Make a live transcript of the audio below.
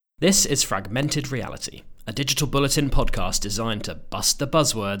This is Fragmented Reality, a digital bulletin podcast designed to bust the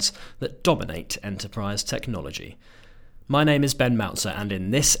buzzwords that dominate enterprise technology. My name is Ben Moutzer, and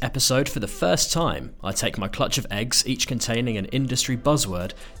in this episode, for the first time, I take my clutch of eggs, each containing an industry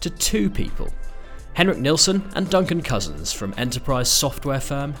buzzword, to two people. Henrik Nilsson and Duncan Cousins from enterprise software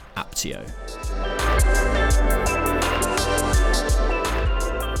firm Apptio.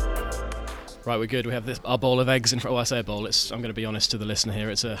 Right, we're good. We have our bowl of eggs in front. Well, I say a bowl. I'm going to be honest to the listener here.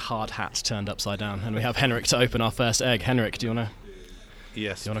 It's a hard hat turned upside down. And we have Henrik to open our first egg. Henrik, do you want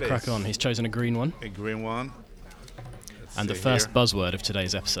to crack on? He's chosen a green one. A green one. And the first buzzword of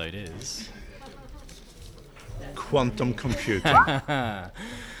today's episode is... quantum computing.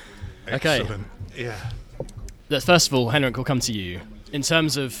 Okay. Yeah. First of all, Henrik, we'll come to you. In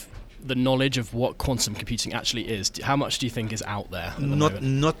terms of the knowledge of what quantum computing actually is, how much do you think is out there?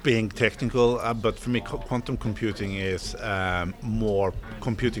 Not being technical, but for me, quantum computing is more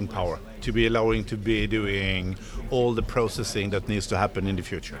computing power to be allowing to be doing all the processing that needs to happen in the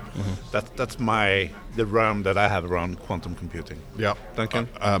future. Mm-hmm. That's the realm that I have around quantum computing. Yeah, Duncan?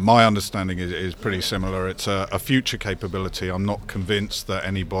 My understanding is pretty similar. It's a future capability. I'm not convinced that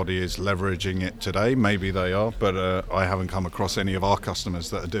anybody is leveraging it today. Maybe they are, but I haven't come across any of our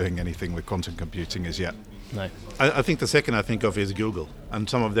customers that are doing anything with quantum computing as yet. No. I think the second I think of is Google and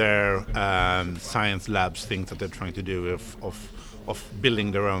some of their science labs things that they're trying to do of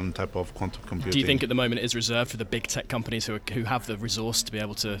building their own type of quantum computing. Do you think at the moment it is reserved for the big tech companies who have the resource to be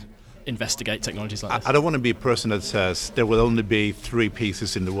able to investigate technologies like this? I don't want to be a person that says there will only be 3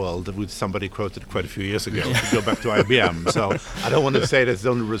 pieces in the world, which somebody quoted quite a few years ago to go back to IBM. So I don't want to say that it's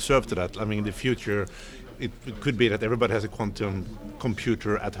only reserved to that. I mean, in the future, it could be that everybody has a quantum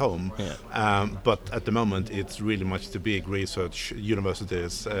computer at home, but at the moment it's really much the big research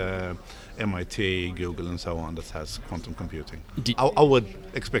universities, MIT, Google and so on that has quantum computing. I would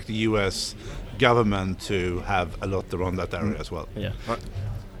expect the US government to have a lot around that area as well. Yeah.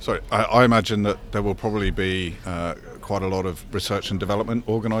 Sorry, I imagine that there will probably be quite a lot of research and development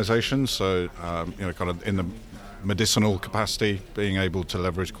organizations, so kind of in the medicinal capacity, being able to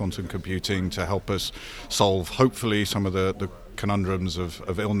leverage quantum computing to help us solve, hopefully, some of the conundrums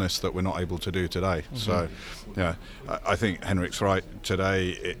of illness that we're not able to do today. Mm-hmm. So, yeah, I think Henrik's right. Today,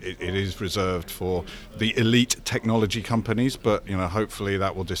 it is reserved for the elite technology companies, but hopefully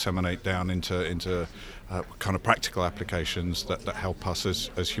that will disseminate down into kind of practical applications that help us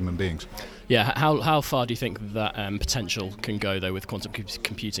as human beings. Yeah, how far do you think that potential can go though with quantum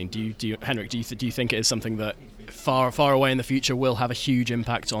computing? Henrik, do you think it is something that far away in the future will have a huge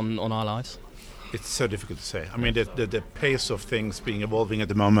impact on our lives? It's so difficult to say. I mean, the pace of things being evolving at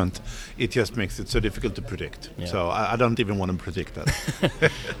the moment, it just makes it so difficult to predict. Yeah. So I don't even want to predict that.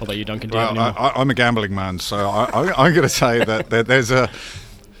 What about you, Duncan? I'm a gambling man, so I'm going to say that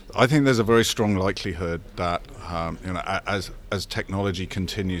I think there's a very strong likelihood that as technology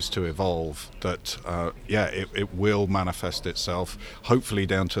continues to evolve, that it will manifest itself, hopefully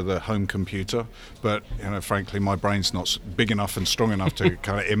down to the home computer. But frankly, my brain's not big enough and strong enough to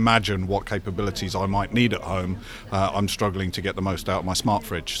kind of imagine what capabilities I might need at home. I'm struggling to get the most out of my smart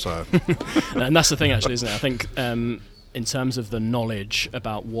fridge. So, and that's the thing, actually, isn't it? I think. In terms of the knowledge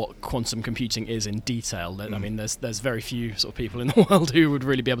about what quantum computing is in detail, I mean, there's very few sort of people in the world who would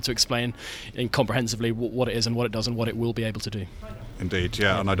really be able to explain comprehensively what it is and what it does and what it will be able to do. Indeed,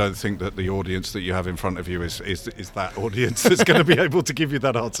 yeah, and I don't think that the audience that you have in front of you is that audience that's going to be able to give you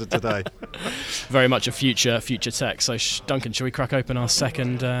that answer today. Very much a future tech. So, Duncan, shall we crack open our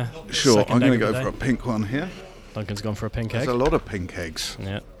second? Sure, second I'm going to go for a pink one here. Duncan's gone for a pink egg. There's a lot of pink eggs.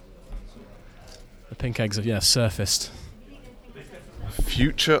 Yeah. The pink eggs have surfaced.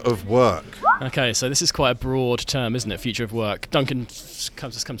 Future of work. Okay, so this is quite a broad term, isn't it? Future of work. Duncan, let's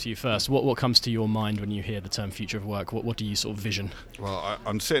come to you first. What comes to your mind when you hear the term future of work? What do you sort of vision? Well,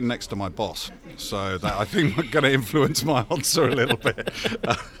 I'm sitting next to my boss, so that I think is going to influence my answer a little bit.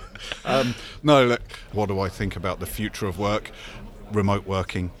 No, look, what do I think about the future of work? Remote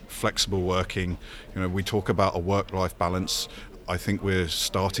working, flexible working. We talk about a work-life balance. I think we're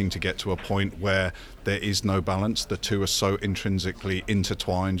starting to get to a point where there is no balance. The two are so intrinsically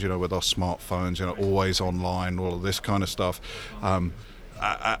intertwined, with our smartphones, always online, all of this kind of stuff.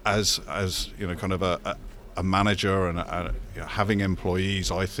 As kind of a manager and having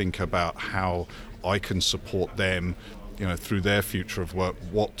employees, I think about how I can support them through their future of work.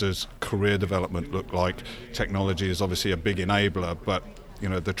 What does career development look like? Technology is obviously a big enabler, but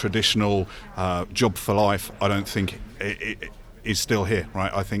the traditional job for life, I don't think it is still here,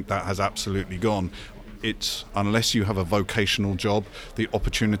 right? I think that has absolutely gone. it's unless you have a vocational job, the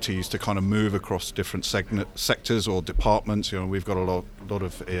opportunities to kind of move across different sectors or departments. We've got a lot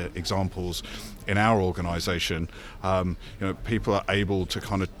of examples in our organisation. People are able to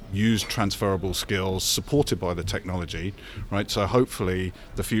kind of use transferable skills supported by the technology, right? So hopefully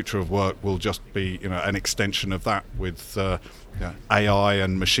the future of work will just be an extension of that, with AI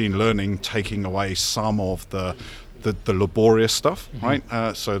and machine learning taking away some of the laborious stuff, right?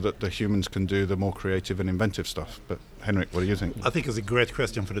 So that the humans can do the more creative and inventive stuff. But Henrik, what do you think? I think it's a great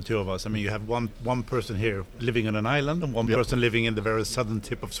question for the two of us. I mean, you have one person here living on an island and one person living in the very southern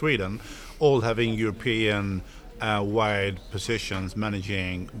tip of Sweden, all having European wide positions,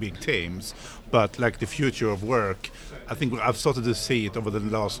 managing big teams. But like the future of work, I think I've started to see it over the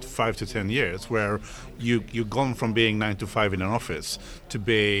last 5 to 10 years, where you've gone from being 9 to 5 in an office to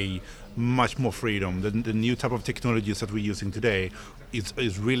be much more freedom. The new type of technologies that we're using today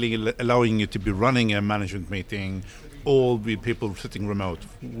is really allowing you to be running a management meeting, all with people sitting remote,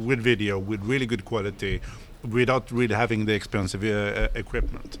 with video, with really good quality, without really having the expensive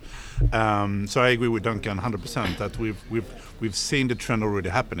equipment. So I agree with Duncan 100% that we've seen the trend already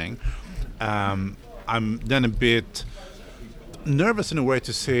happening. I'm then a bit nervous in a way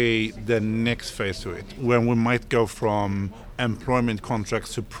to see the next phase to it, when we might go from employment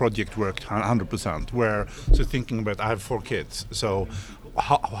contracts to project work 100%. So thinking about, I have 4 kids, so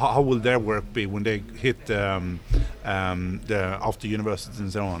how will their work be when they hit the after university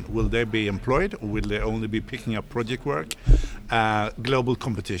and so on? Will they be employed, or will they only be picking up project work? Global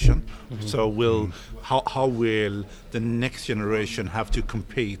competition. So how will the next generation have to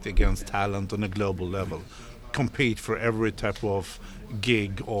compete against talent on a global level? Compete for every type of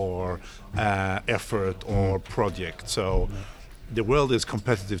gig or effort or project. So the world is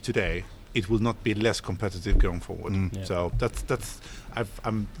competitive today. It will not be less competitive going forward. So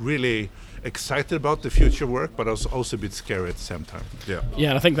I'm really excited about the future work, but also a bit scary at the same time. Yeah,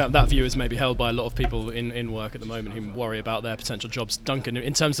 and I think that view is maybe held by a lot of people in work at the moment who worry about their potential jobs. Duncan,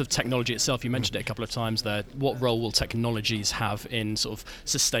 in terms of technology itself, you mentioned it a couple of times there. What role will technologies have in sort of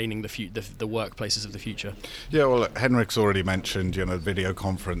sustaining the workplaces of the future? Yeah, well, Henrik's already mentioned, video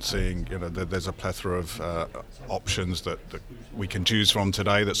conferencing. There's a plethora of options that we can choose from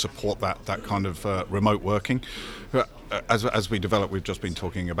today that support that kind of remote working. As we develop, we've just been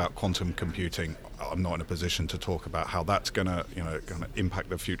talking about quantum computing. I'm not in a position to talk about how that's going to impact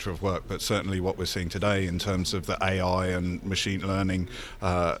the future of work, but certainly what we're seeing today in terms of the AI and machine learning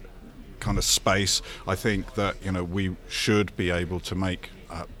kind of space, I think that we should be able to make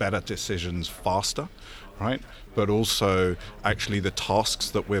better decisions faster, right? But also actually the tasks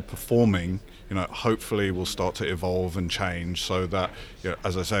that we're performing, hopefully will start to evolve and change, so that,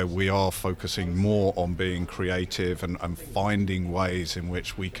 as I say, we are focusing more on being creative and finding ways in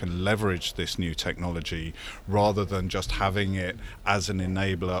which we can leverage this new technology rather than just having it as an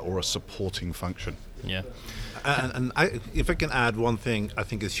enabler or a supporting function. Yeah. And if I can add one thing, I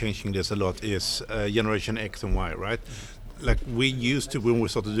think is changing this a lot is Generation X and Y, right? Like we used to, when we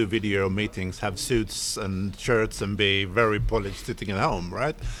started to do video meetings, have suits and shirts and be very polished sitting at home,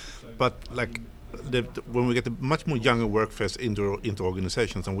 right? But like when we get a much more younger workforce into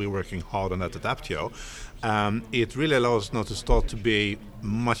organizations, and we're working hard on that at Apptio, it really allows us now to start to be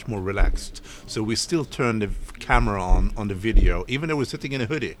much more relaxed. So we still turn the camera on the video, even though we're sitting in a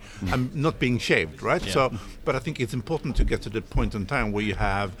hoodie and not being shaved, right? Yeah. So, but I think it's important to get to the point in time where you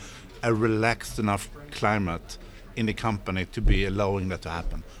have a relaxed enough climate in the company to be allowing that to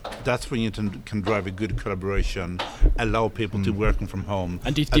happen. That's when you can drive a good collaboration, allow people to work from home.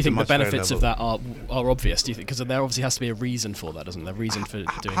 And do you think the benefits of that are obvious? Do you think, because there obviously has to be a reason for that, doesn't there? A reason for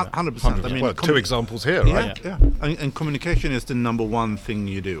doing that. 100%. I mean, well, 2 examples here, right? Yeah. And communication is the number one thing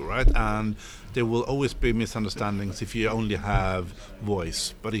you do, right? And there will always be misunderstandings if you only have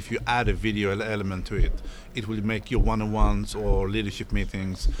voice. But if you add a video element to it, it will make your one-on-ones or leadership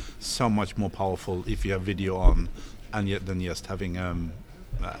meetings so much more powerful if you have video on, and yet than just having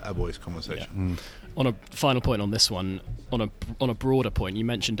a voice conversation. Yeah. On a final point on this one, on a broader point, you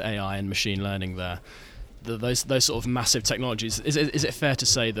mentioned AI and machine learning there. Those sort of massive technologies. Is it fair to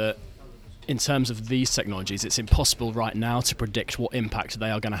say that in terms of these technologies, it's impossible right now to predict what impact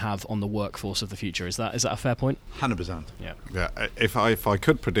they are going to have on the workforce of the future? Is that a fair point? 100%. Yeah. If I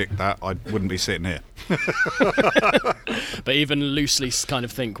could predict that, I wouldn't be sitting here. But even loosely kind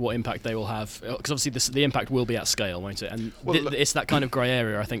of think what impact they will have, because obviously the impact will be at scale, won't it? And it's that kind of grey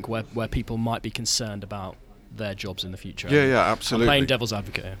area, I think, where people might be concerned about their jobs in the future. Yeah, absolutely. I'm playing devil's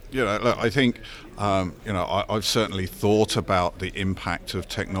advocate here. Look, I think, I've certainly thought about the impact of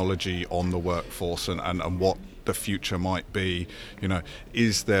technology on the workforce and what the future might be.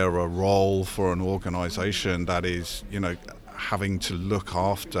 Is there a role for an organization that is, having to look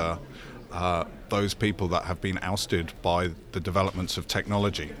after those people that have been ousted by the developments of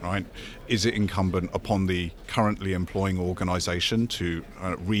technology, right? Is it incumbent upon the currently employing organization to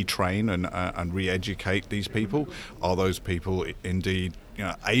retrain and re-educate these people? Are those people indeed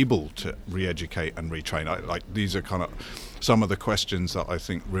able to re-educate and retrain? These are kind of some of the questions that I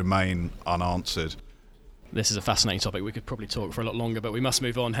think remain unanswered. This is a fascinating topic. We could probably talk for a lot longer, but we must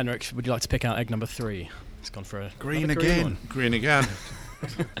move on. Henrik, would you like to pick out egg number 3? It's gone for a green again. Green again.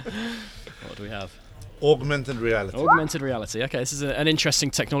 What do we have? Augmented reality. Augmented reality. Okay, this is an interesting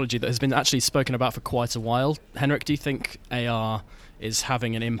technology that has been actually spoken about for quite a while. Henrik, do you think AR is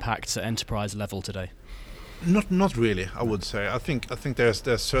having an impact at enterprise level today? Not really, I would say. I think there's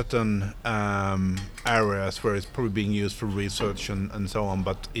certain areas where it's probably being used for research and so on,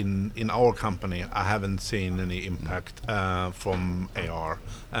 but in our company I haven't seen any impact from AR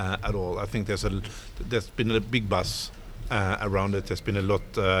at all. I think there's been a big buzz around it. There's been a lot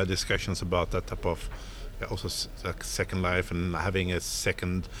discussions about that type of also second life and having a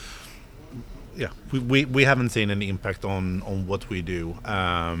second. Yeah, we haven't seen any impact on what we do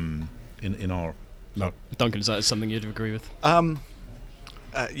in our. No. Duncan, is that something you'd agree with?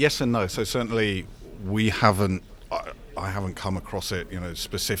 Yes and no. So certainly we haven't. I haven't come across it,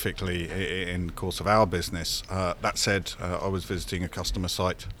 specifically in the course of our business. That said, I was visiting a customer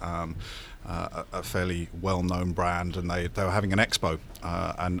site, a fairly well-known brand, and they were having an expo,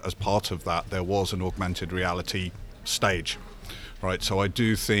 and as part of that, there was an augmented reality stage, right? So I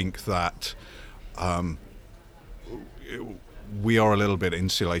do think that. We are a little bit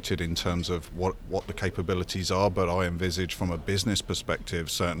insulated in terms of what the capabilities are, but I envisage from a business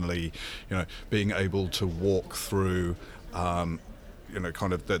perspective, certainly, being able to walk through, kind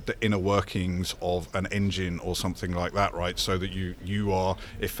of the inner workings of an engine or something like that, right? So that you are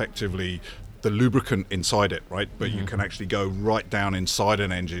effectively the lubricant inside it, right? But you can actually go right down inside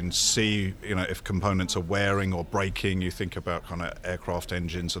an engine, see, if components are wearing or breaking. You think about kind of aircraft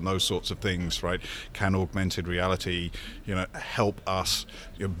engines and those sorts of things, right? Can augmented reality, help us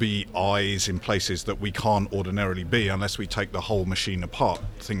be eyes in places that we can't ordinarily be unless we take the whole machine apart,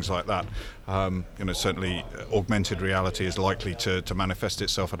 things like that. Certainly augmented reality is likely to manifest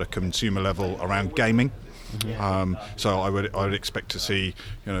itself at a consumer level around gaming. So I would expect to see,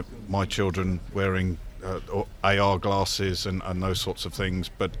 my children wearing AR glasses and those sorts of things.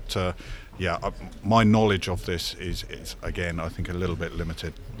 But my knowledge of this is again, I think, a little bit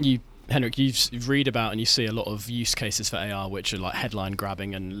limited. Henrik, you read about and you see a lot of use cases for AR which are like headline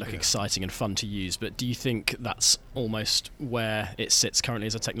grabbing and look exciting and fun to use, but do you think that's almost where it sits currently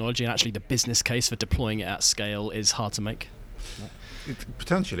as a technology, and actually the business case for deploying it at scale is hard to make?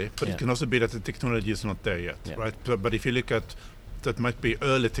 Potentially, but it can also be that the technology is not there yet, right? But if you look at that, might be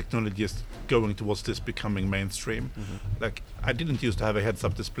early technologies going towards this becoming mainstream. Like, I didn't used to have a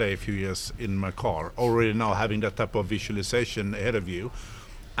heads-up display a few years in my car. Already now having that type of visualization ahead of you,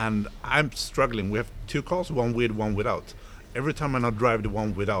 and I'm struggling. We have 2 cars, one with, one without. Every time I now drive the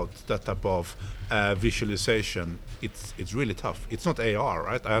one without that type of visualization, it's really tough. It's not AR,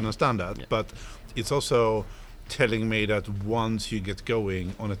 right? I understand that, but it's also telling me that once you get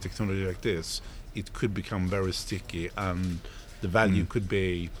going on a technology like this, it could become very sticky, and the value could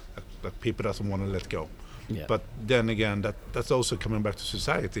be that people doesn't want to let go. But then again, that's also coming back to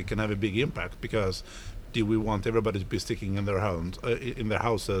society. It can have a big impact, because do we want everybody to be sticking in their homes, in their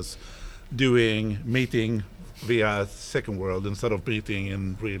houses, doing meeting via second world instead of meeting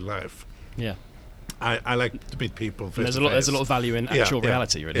in real life? I like to meet people face to face. There's a lot of value in actual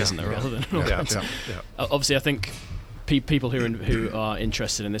reality, really, isn't there? Rather than obviously, I think people who are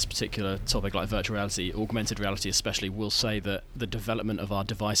interested in this particular topic, like virtual reality, augmented reality especially, will say that the development of our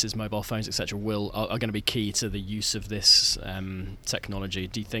devices, mobile phones, etc., are going to be key to the use of this technology.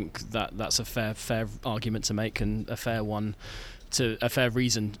 Do you think that that's a fair argument to make, and a fair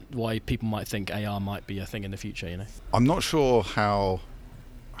reason why people might think AR might be a thing in the future? I'm not sure how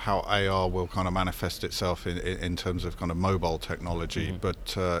AR will kind of manifest itself in terms of kind of mobile technology,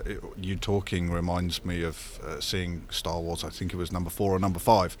 but you talking reminds me of seeing Star Wars, I think it was number 4 or number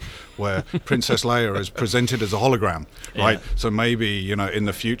 5, where Princess Leia is presented as a hologram, right? So maybe, in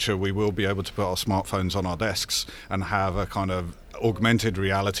the future we will be able to put our smartphones on our desks and have a kind of augmented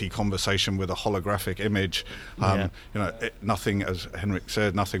reality conversation with a holographic image. Nothing, as Henrik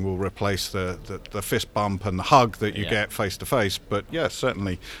said, nothing will replace the fist bump and the hug that you get face to face. But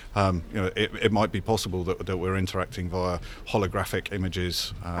certainly, it might be possible that we're interacting via holographic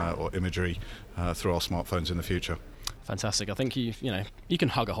images or imagery through our smartphones in the future. Fantastic. I think you can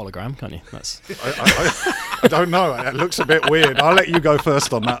hug a hologram, can't you? That's. I don't know. It looks a bit weird. I'll let you go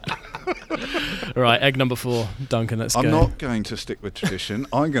first on that. All right, egg number 4, Duncan. Let's go. I'm not going to stick with tradition.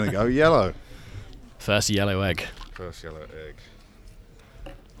 I'm going to go yellow. First yellow egg. First yellow egg.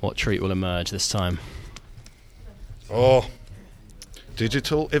 What treat will emerge this time? Oh,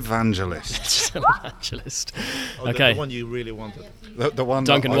 digital evangelist. Digital evangelist. Oh, Okay. The one you really wanted. The one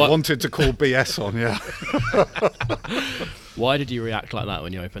Duncan, that I what- wanted to call BS on, yeah. Why did you react like that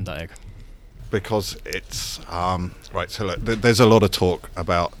when you opened that egg? Because it's right. So look, there's a lot of talk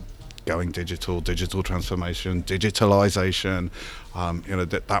about going digital transformation, digitalization.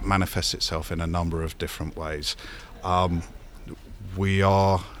 That manifests itself in a number of different ways. We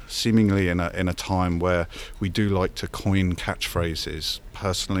are seemingly in a time where we do like to coin catchphrases.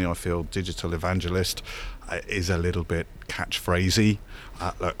 Personally, I feel digital evangelist is a little bit catchphrasy.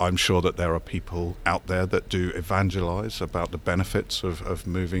 Look, I'm sure that there are people out there that do evangelize about the benefits of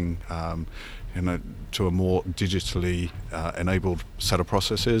moving to a more digitally enabled set of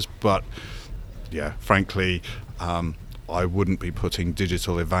processes. But yeah, frankly, I wouldn't be putting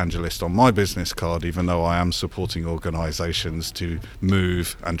digital evangelist on my business card, even though I am supporting organizations to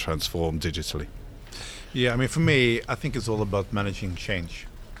move and transform digitally. Yeah, I mean, for me, I think it's all about managing change.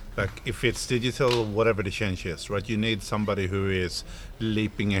 Like, if it's digital, whatever the change is, right? You need somebody who is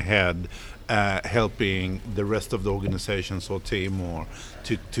leaping ahead, helping the rest of the organizations or team or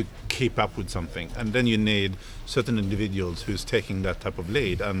to keep up with something. And then you need certain individuals who's taking that type of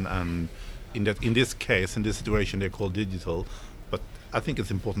lead. And in this case, in this situation, they're called digital. But I think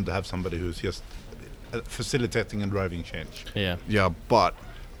it's important to have somebody who's just facilitating and driving change. Yeah. Yeah, but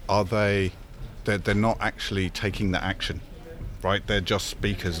are they're not actually taking the action. Right, they're just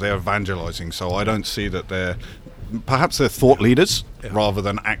speakers. They're evangelizing. So I don't see that they're thought leaders rather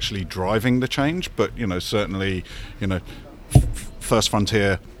than actually driving the change. But certainly, first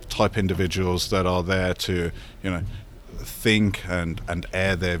frontier type individuals that are there to think and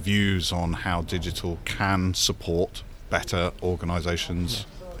air their views on how digital can support better organizations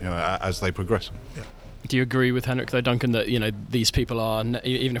as they progress. Yeah. Do you agree with Henrik, though, Duncan, that these people are,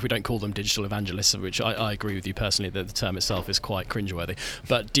 even if we don't call them digital evangelists, which I agree with you personally, that the term itself is quite cringeworthy,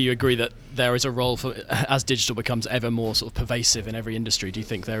 but do you agree that there is a role for, as digital becomes ever more sort of pervasive in every industry, do you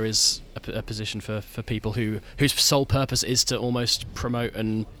think there is a position for people whose sole purpose is to almost promote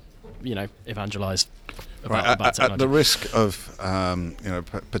and evangelize about At technology? the risk of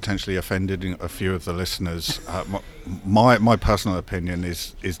potentially offending a few of the listeners, my personal opinion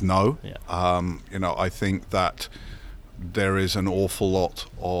is no. Yeah. I think that there is an awful lot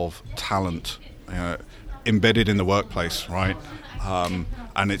of talent embedded in the workplace, right?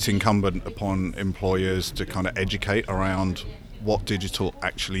 And it's incumbent upon employers to kind of educate around what digital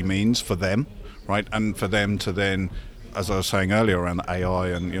actually means for them, right? And for them to then, as I was saying earlier around the AI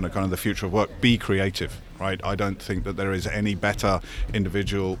and kind of the future of work, be creative, right? I don't think that there is any better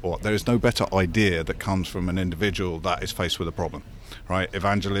individual, or there is no better idea that comes from an individual that is faced with a problem, right?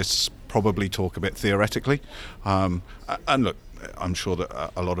 Evangelists probably talk a bit theoretically, and look, I'm sure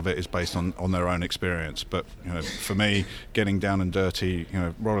that a lot of it is based on their own experience. But for me, getting down and dirty,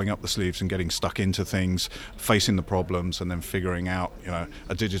 rolling up the sleeves and getting stuck into things, facing the problems, and then figuring out,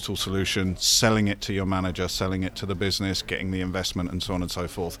 a digital solution, selling it to your manager, selling it to the business, getting the investment, and so on and so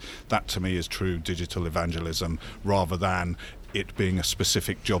forth. That to me is true digital evangelism, rather than it being a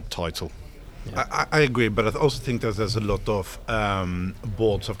specific job title. Yeah. I agree, but I also think that there's a lot of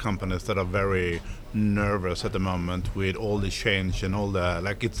boards of companies that are very nervous at the moment with all the change and all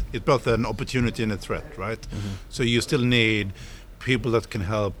the it's both an opportunity and a threat, right? Mm-hmm. So you still need people that can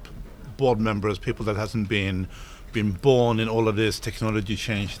help board members, people that hasn't been born in all of this technology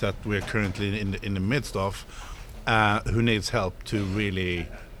change that we're currently in the midst of, who needs help to really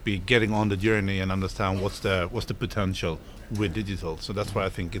be getting on the journey and understand what's the potential with digital. So that's why I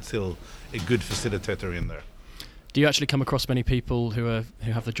think it's still a good facilitator in there. Do you actually come across many people who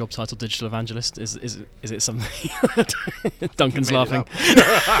have the job title digital evangelist? Is it something? Duncan's laughing.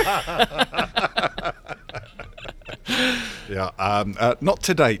 Yeah, not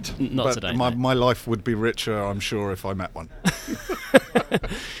to date. Not to date. My life would be richer, I'm sure, if I met one.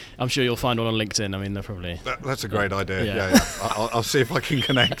 I'm sure you'll find one on LinkedIn. I mean, they're probably... That's a great idea. Yeah. I'll see if I can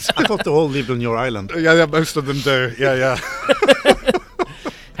connect. I thought they all lived on your island. Yeah, most of them do. Yeah.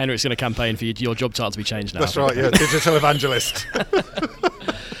 Henrik's going to campaign for your job title to be changed now. That's right, yeah, digital evangelist.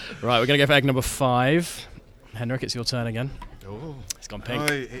 Right, we're going to go for egg number 5. Henrik, it's your turn again. Oh. It's gone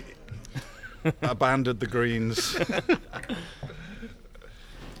pink. Abandoned the greens.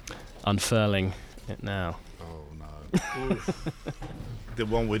 Unfurling it now. Oh, no. the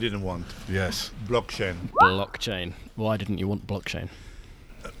one we didn't want. Yes. Blockchain. Blockchain. Why didn't you want blockchain?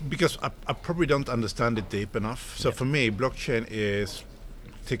 Because I probably don't understand it deep enough. So for me, blockchain is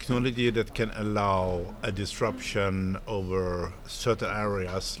technology that can allow a disruption over certain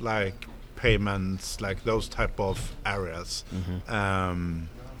areas, like payments, like those type of areas.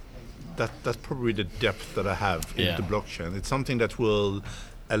 That's probably the depth that I have into blockchain. It's something that will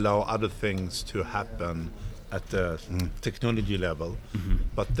allow other things to happen at the technology level,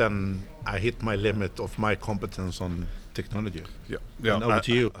 but then I hit my limit of my competence on technology. Yeah. And over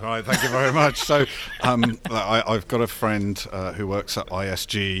to you. All right, thank you very much. So I've got a friend who works at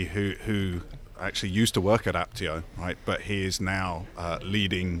ISG who actually used to work at Apptio, right? But he is now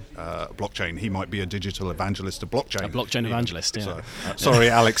leading blockchain. He might be a digital evangelist of blockchain. A blockchain evangelist, yeah. So, sorry,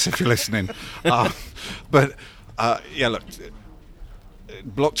 Alex, if you're listening. Look,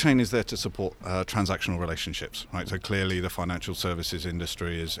 blockchain is there to support transactional relationships, right? So clearly the financial services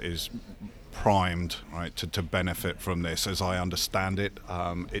industry is primed, right, to benefit from this. As I understand it,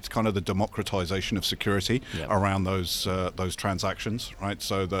 it's kind of the democratization of security around those transactions, right?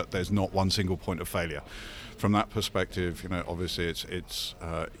 So that there's not one single point of failure. From that perspective, obviously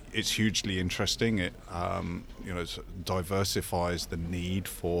it's hugely interesting. It diversifies the need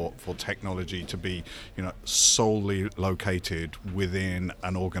for technology to be solely located within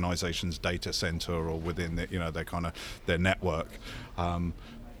an organization's data center or within their network.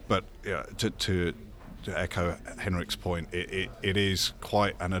 But to echo Henrik's point, it is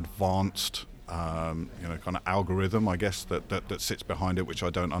quite an advanced kind of algorithm, I guess, that sits behind it, which I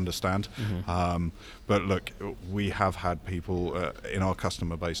don't understand. But look, we have had people in our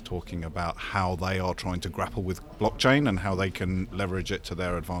customer base talking about how they are trying to grapple with blockchain and how they can leverage it to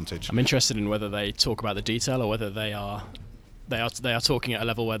their advantage. I'm interested in whether they talk about the detail or whether they are talking at a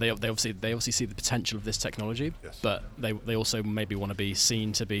level where they obviously see the potential of this technology, but they also maybe want to be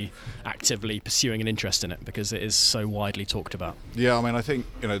seen to be actively pursuing an interest in it because it is so widely talked about. Yeah, I mean, I think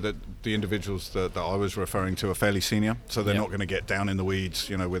that the individuals that I was referring to are fairly senior, so they're not going to get down in the weeds,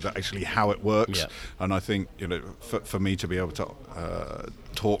 with actually how it works. And I think for me to be able to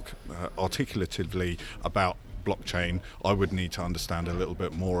talk articulatively about blockchain, I would need to understand a little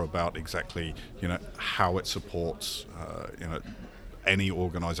bit more about exactly how it supports any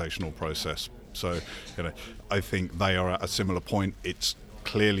organizational process. So I think they are at a similar point. It's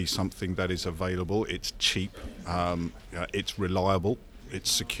clearly something that is available. It's cheap, it's reliable, it's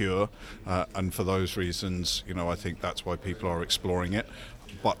secure, and for those reasons I think that's why people are exploring it.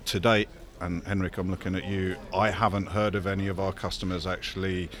 But to date, and Henrik, I'm looking at you, I haven't heard of any of our customers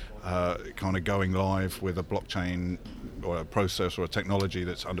actually kind of going live with a blockchain or a process or a technology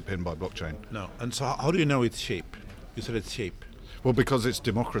that's underpinned by blockchain. No. And so how do you know it's cheap? You said it's cheap. Well, because it's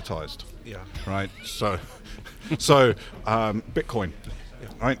democratized. Yeah. Right. So Bitcoin,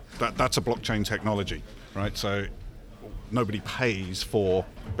 right? That's a blockchain technology, right? So nobody pays for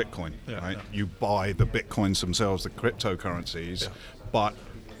Bitcoin, right? Yeah. You buy the Bitcoins themselves, the cryptocurrencies, but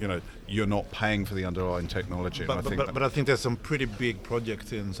you're not paying for the underlying technology. But I think there's some pretty big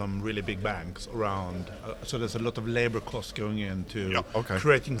projects in some really big banks around. So there's a lot of labor costs going into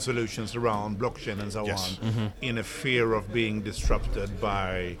creating solutions around blockchain and so on, in a fear of being disrupted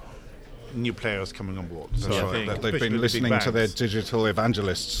by new players coming on board. So I think they've been listening to their digital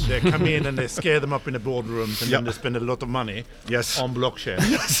evangelists. They come in and they scare them up in the boardrooms, and then they spend a lot of money on blockchain.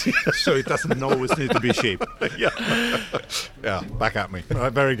 So it doesn't always need to be cheap. Yeah, back at me.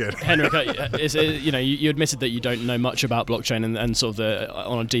 Very good. Henrik, you admitted that you don't know much about blockchain and sort of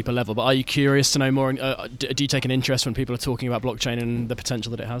on a deeper level, but are you curious to know more? Do you take an interest when people are talking about blockchain and the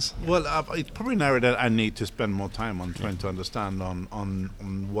potential that it has? Well, it's probably an area that I need to spend more time on trying to understand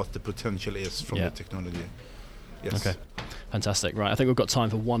on what the potential is from the technology. Yes. Okay, fantastic. Right, I think we've got time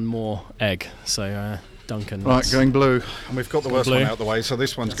for one more egg. So, Duncan. Right, going blue. And we've got the worst one out of the way, so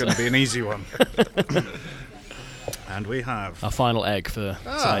this one's going to be an easy one. And we have our final egg for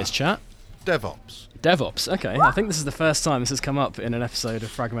today's chat. DevOps. DevOps, okay. I think this is the first time this has come up in an episode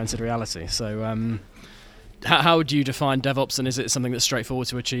of Fragmented Reality. So, how do you define DevOps, and is it something that's straightforward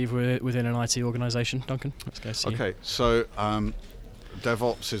to achieve within an IT organisation? Duncan, let's go see you. Okay, so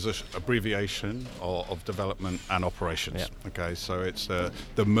DevOps is an abbreviation of development and operations. Yeah. Okay, so it's the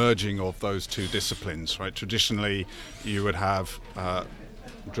merging of those two disciplines, right? Traditionally, you would have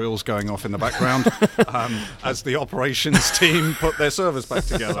drills going off in the background as the operations team put their servers back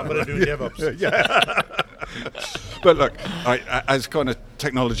together. Somebody do DevOps. Yeah. But look, as kind of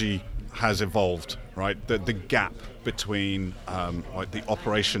technology has evolved, right? The gap between like the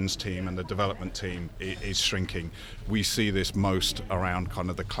operations team and the development team is shrinking. We see this most around kind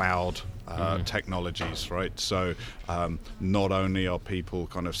of the cloud technologies, right? So not only are people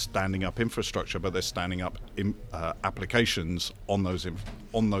kind of standing up infrastructure, but they're standing up applications on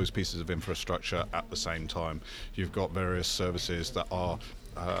those pieces of infrastructure at the same time. You've got various services that are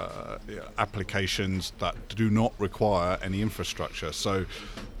applications that do not require any infrastructure. So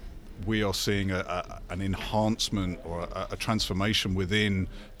we are seeing an enhancement or a transformation within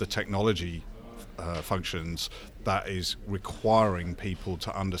the technology functions that is requiring people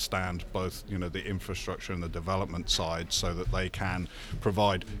to understand both, the infrastructure and the development side, so that they can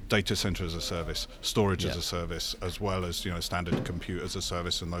provide data center as a service, storage as a service, as well as standard compute as a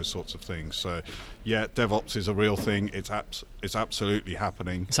service and those sorts of things. So, yeah, DevOps is a real thing. It's absolutely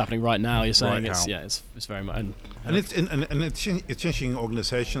happening. It's happening right now. You're saying right it's very much. And it's changing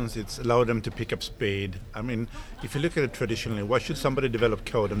organizations. It's allowed them to pick up speed. I mean, if you look at it traditionally, why should somebody develop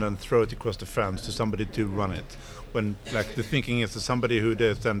code and then throw it across the fence to somebody to run it? When the thinking is that somebody who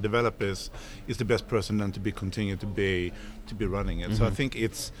does then develop this is the best person then to continue to be running it. Mm-hmm. So I think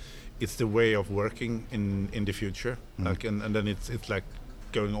it's the way of working in the future. Mm-hmm. And then it's like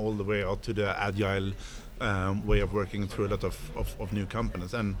going all the way out to the agile way of working through a lot of new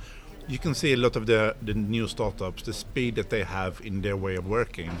companies. And you can see a lot of the new startups, the speed that they have in their way of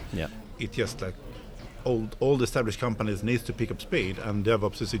working. Yeah. It just like old established companies needs to pick up speed, and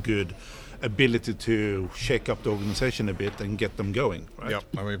DevOps is a good ability to shake up the organization a bit and get them going, right? Yep.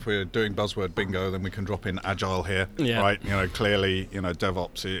 I mean, if we're doing buzzword bingo, then we can drop in agile here, right? Clearly,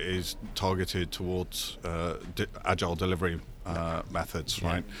 DevOps is targeted towards agile delivery methods,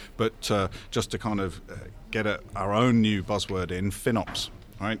 right? But just to kind of get our own new buzzword in, FinOps,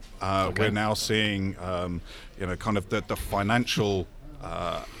 right? We're now seeing, kind of the financial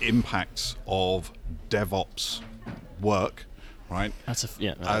impacts of DevOps work, right?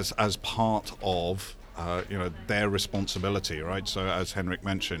 As part of their responsibility, right? So as Henrik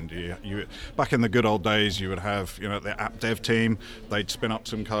mentioned, you back in the good old days, you would have the app dev team. They'd spin up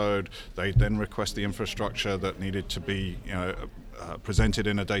some code. They'd then request the infrastructure that needed to be presented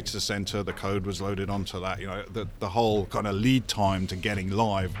in a data center. The code was loaded onto that. The whole kind of lead time to getting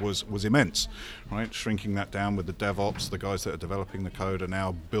live was immense, right? Shrinking that down with the DevOps, the guys that are developing the code are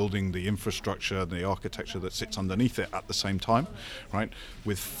now building the infrastructure, the architecture that sits underneath it at the same time, right?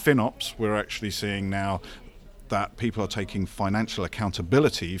 With FinOps, we're actually seeing now that people are taking financial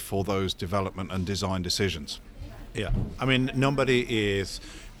accountability for those development and design decisions. Yeah, I mean,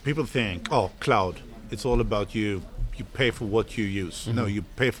 people think, cloud, it's all about you pay for what you use. Mm-hmm. No, you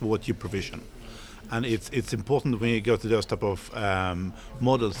pay for what you provision. And it's important when you go to those type of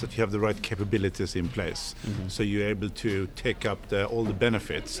models that you have the right capabilities in place. Mm-hmm. So you're able to take up all the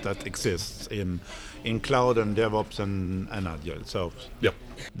benefits that exists in cloud and DevOps and Agile. So, yep.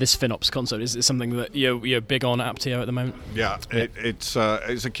 This FinOps concept, is it something that you're big on at Apptio at the moment? Yeah, it's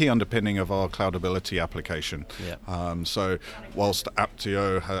a key underpinning of our cloudability application. Yeah. So whilst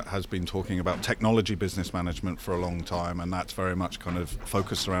Apptio has been talking about technology business management for a long time, and that's very much kind of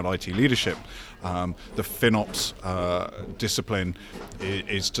focused around IT leadership, the FinOps discipline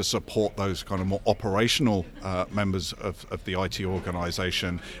is to support those kind of more operational members of the IT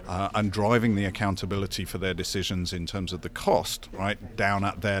organization and driving the accountability for their decisions in terms of the cost, right, down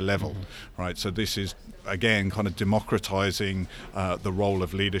at their level, mm-hmm. right? So this is, again, kind of democratizing the role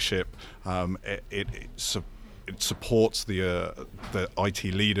of leadership. It supports the IT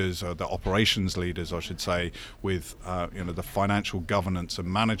leaders, or the operations leaders, I should say, with the financial governance and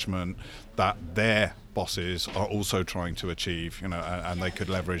management that their bosses are also trying to achieve, and they could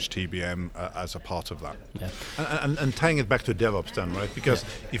leverage TBM as a part of that. Yeah. And tying it back to DevOps then, right? Because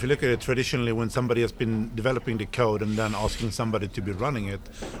if you look at it traditionally, when somebody has been developing the code and then asking somebody to be running it,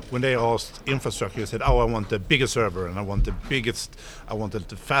 when they asked infrastructure, they said, I want the biggest server, and I want the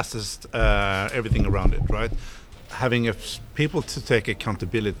fastest everything around it, right? Having people to take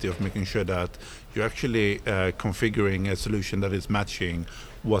accountability of making sure that you're actually configuring a solution that is matching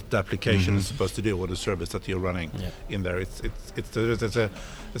what the application is supposed to do, or the service that you're running in there. There's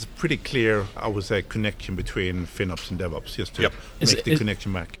a pretty clear, I would say, connection between FinOps and DevOps, just to make the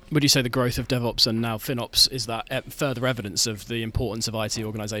connection back. Would you say the growth of DevOps and now FinOps is that further evidence of the importance of IT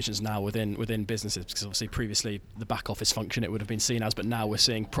organisations now within businesses? Because obviously previously the back office function it would have been seen as, but now we're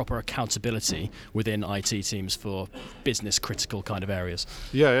seeing proper accountability within IT teams for business critical kind of areas.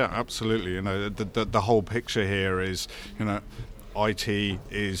 Yeah, absolutely. The whole picture here is, IT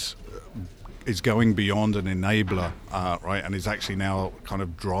is going beyond an enabler, right, and is actually now kind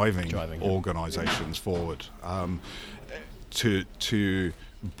of driving organisations forward to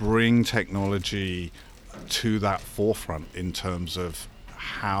bring technology to that forefront in terms of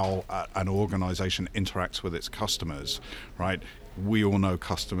how an organization interacts with its customers, right? We all know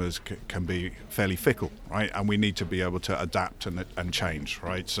customers can be fairly fickle, right? And we need to be able to adapt and change,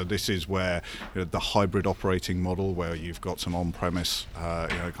 right? So this is where the hybrid operating model, where you've got some on-premise,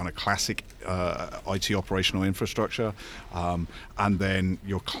 kind of classic IT operational infrastructure, and then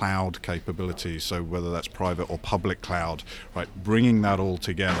your cloud capabilities. So whether that's private or public cloud, right? Bringing that all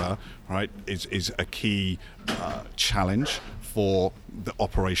together, right, is a key challenge for the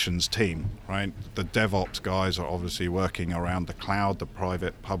operations team, right? The DevOps guys are obviously working around the cloud, the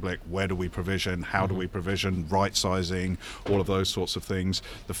private, public, where do we provision, how do we provision, right sizing, all of those sorts of things.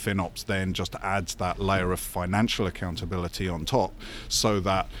 The FinOps then just adds that layer of financial accountability on top, so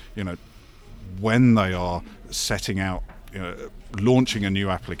that, when they are setting out, launching a new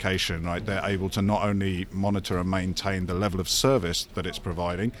application, right, they're able to not only monitor and maintain the level of service that it's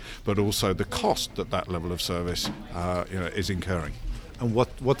providing, but also the cost that level of service is incurring. And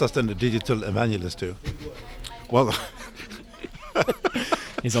what does then the digital evangelist do? Well,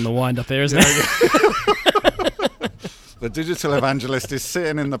 he's on the wind up here, isn't he? The digital evangelist is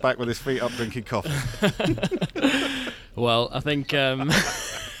sitting in the back with his feet up drinking coffee. Well, I think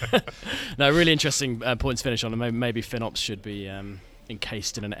no, really interesting points to finish on, and maybe FinOps should be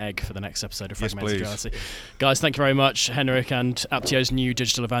encased in an egg for the next episode of Fragmented Reality. Guys, thank you very much. Henrik and Apptio's new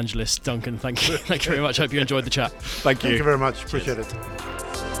digital evangelist, Duncan, thank you very much. Hope you enjoyed the chat. Thank you. Thank you very much. Appreciate it.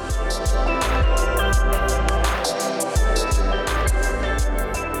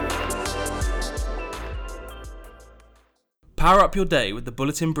 Power up your day with the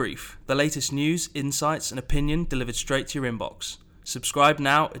Bulletin Brief, the latest news, insights and opinion delivered straight to your inbox. Subscribe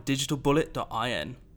now at digitalbullet.in.